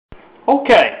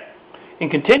Okay, in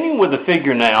continuing with the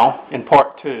figure now in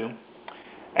part 2,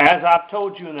 as I've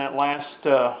told you in that last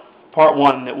part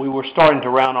 1 that we were starting to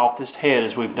round off this head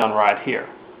as we've done right here.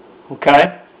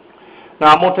 Okay?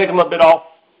 Now I'm going to take a little bit off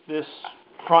this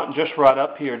front just right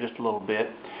up here just a little bit.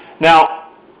 Now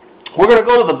we're going to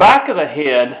go to the back of the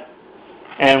head,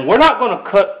 and we're not going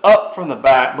to cut up from the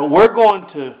back, but we're going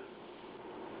to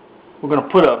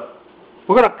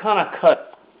kind of cut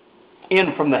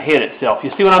in from the head itself.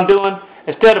 You see what I'm doing?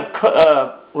 Instead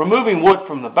of removing wood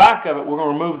from the back of it, we're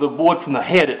going to remove the wood from the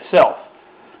head itself,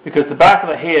 because the back of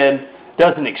the head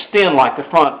doesn't extend like the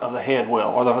front of the head will,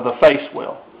 or the face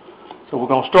will. So we're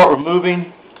going to start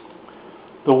removing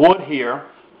the wood here.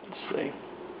 Let's see.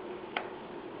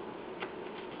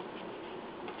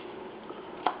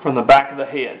 From the back of the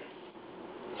head.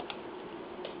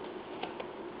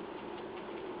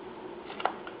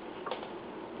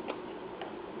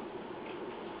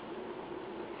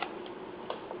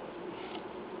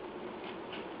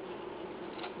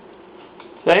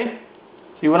 See?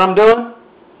 See what I'm doing?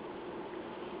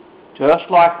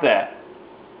 Just like that.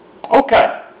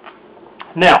 Okay.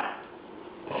 Now,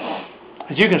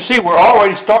 as you can see, we're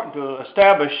already starting to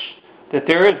establish that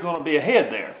there is going to be a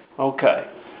head there. Okay.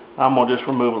 I'm going to just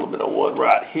remove a little bit of wood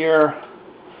right here,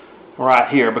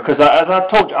 because as I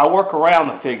told you, I work around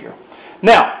the figure.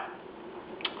 Now,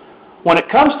 when it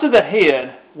comes to the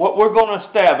head, what we're going to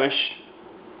establish,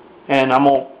 and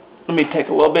let me take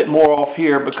a little bit more off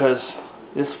here because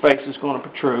this face is going to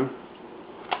protrude.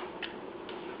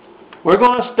 We're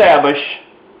going to establish,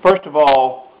 first of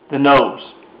all, the nose.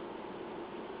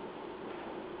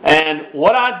 And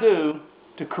what I do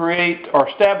to create or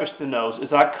establish the nose is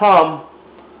I come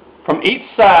from each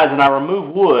side and I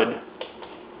remove wood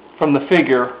from the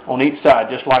figure on each side,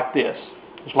 just like this.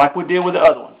 Just like we did with the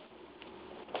other one.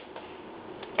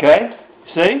 Okay?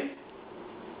 See?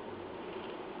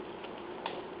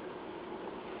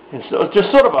 And so it's just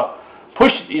sort of a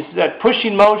it's that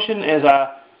pushing motion as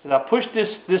I push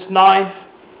this knife,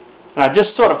 and I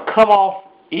just sort of come off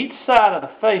each side of the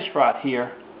face right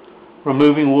here,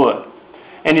 removing wood.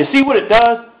 And you see what it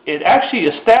does? It actually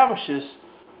establishes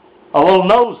a little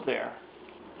nose there.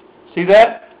 See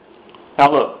that?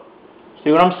 Now look. See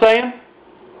what I'm saying?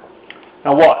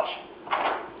 Now watch.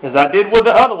 As I did with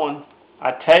the other one,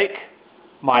 I take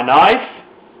my knife,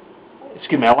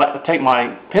 I like to take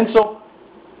my pencil,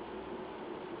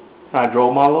 and I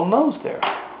draw my little nose there.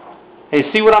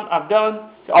 Hey, see what I've done?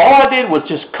 All I did was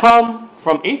just come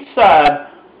from each side,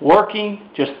 working,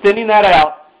 just thinning that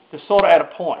out, just sort of at a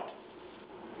point.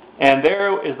 And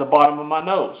there is the bottom of my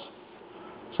nose.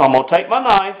 So I'm going to take my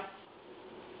knife,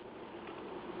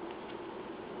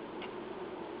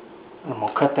 and I'm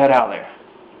going to cut that out there.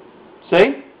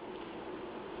 See?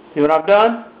 See what I've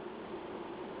done?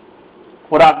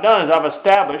 What I've done is I've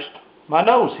established my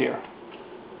nose here.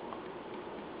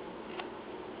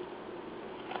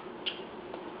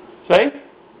 See?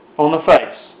 On the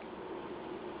face.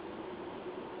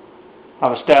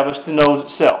 I've established the nose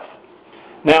itself.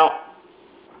 Now,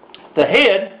 the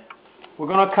head, we're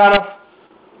going to kind of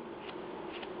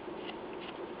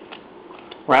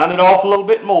round it off a little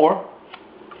bit more.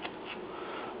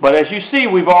 But as you see,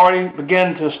 we've already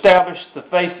begun to establish the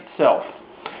face itself.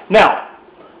 Now,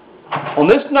 on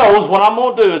this nose, what I'm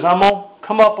going to do is I'm going to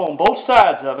come up on both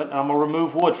sides of it, and I'm going to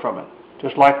remove wood from it,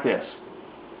 just like this.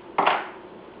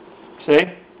 See?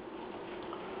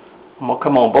 I'm going to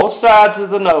come on both sides of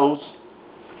the nose,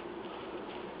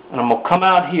 and I'm going to come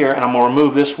out here, and I'm going to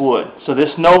remove this wood. So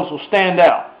this nose will stand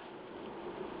out.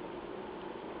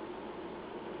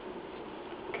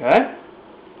 Okay?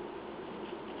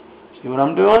 See what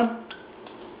I'm doing?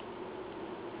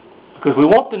 Because we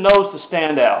want the nose to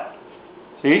stand out.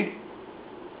 See?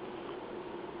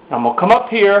 Now I'm going to come up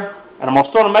here, and I'm going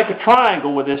to sort of make a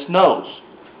triangle with this nose.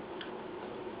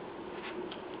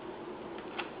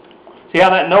 See how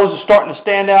that nose is starting to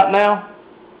stand out now?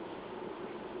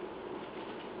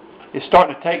 It's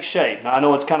starting to take shape. Now I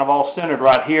know it's kind of all centered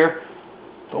right here,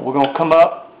 but we're going to come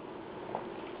up.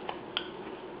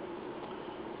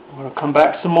 We're going to come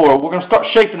back some more. We're going to start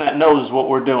shaping that nose is what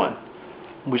we're doing.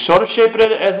 We sort of shape it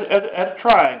at a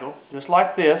triangle, just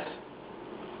like this.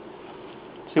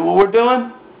 See what we're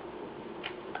doing?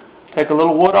 Take a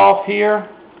little wood off here.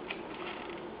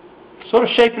 Sort of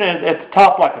shaping it at the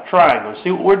top like a triangle.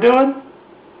 See what we're doing?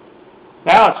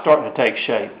 Now it's starting to take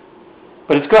shape.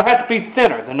 But it's going to have to be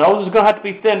thinner. The nose is going to have to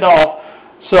be thinned off.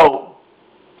 So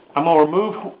I'm going to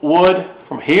remove wood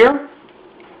from here,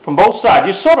 from both sides.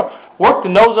 You sort of work the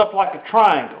nose up like a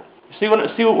triangle. You see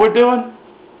what we're doing?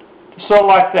 Just sort of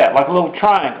like that, like a little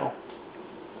triangle.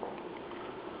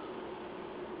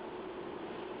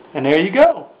 And there you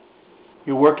go.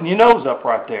 You're working your nose up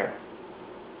right there.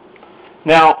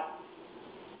 Now,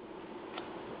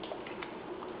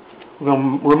 we're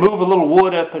going to remove a little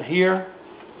wood up in here.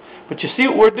 But you see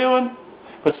what we're doing?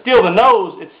 But still, the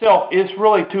nose itself is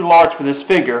really too large for this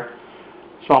figure.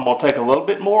 So I'm going to take a little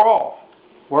bit more off.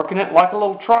 Working it like a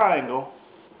little triangle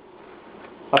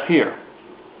up here.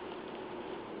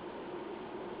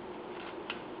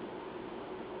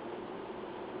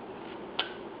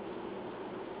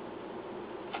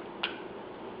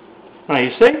 Now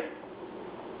you see?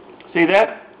 See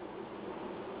that?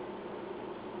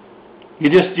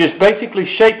 You're just basically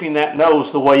shaping that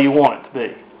nose the way you want it to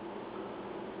be.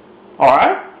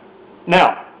 Alright?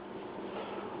 Now,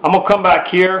 I'm going to come back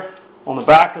here on the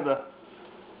back of the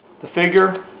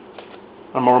figure.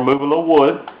 I'm going to remove a little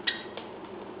wood.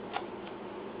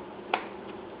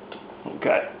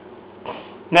 Okay.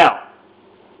 Now,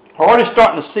 we're already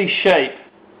starting to see shape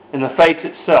in the face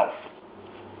itself.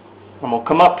 I'm going to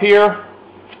come up here.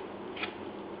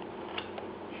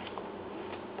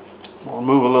 I'll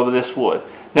remove a little of this wood.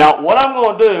 Now, what I'm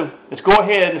going to do is go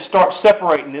ahead and start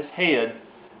separating this head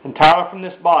entirely from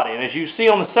this body. And as you see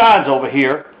on the sides over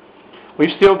here,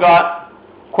 we've still got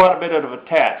quite a bit of it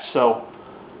attached. So,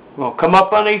 we'll come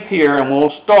up underneath here and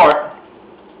we'll start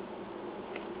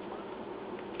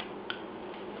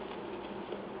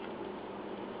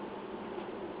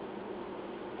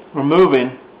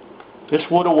removing this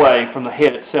wood away from the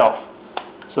head itself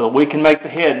so that we can make the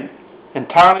head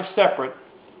entirely separate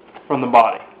from the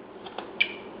body.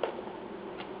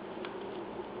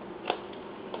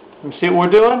 You see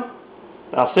what we're doing?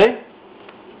 Now see?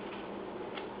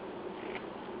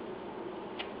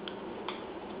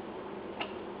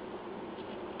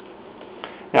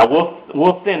 Now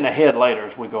we'll thin the head later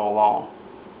as we go along.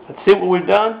 Let's see what we've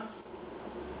done.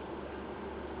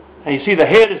 And you see the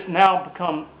head has now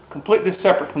become completely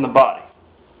separate from the body.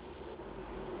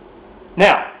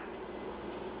 Now,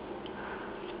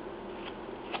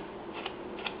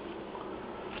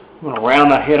 I'm going to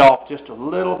round that head off just a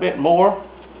little bit more.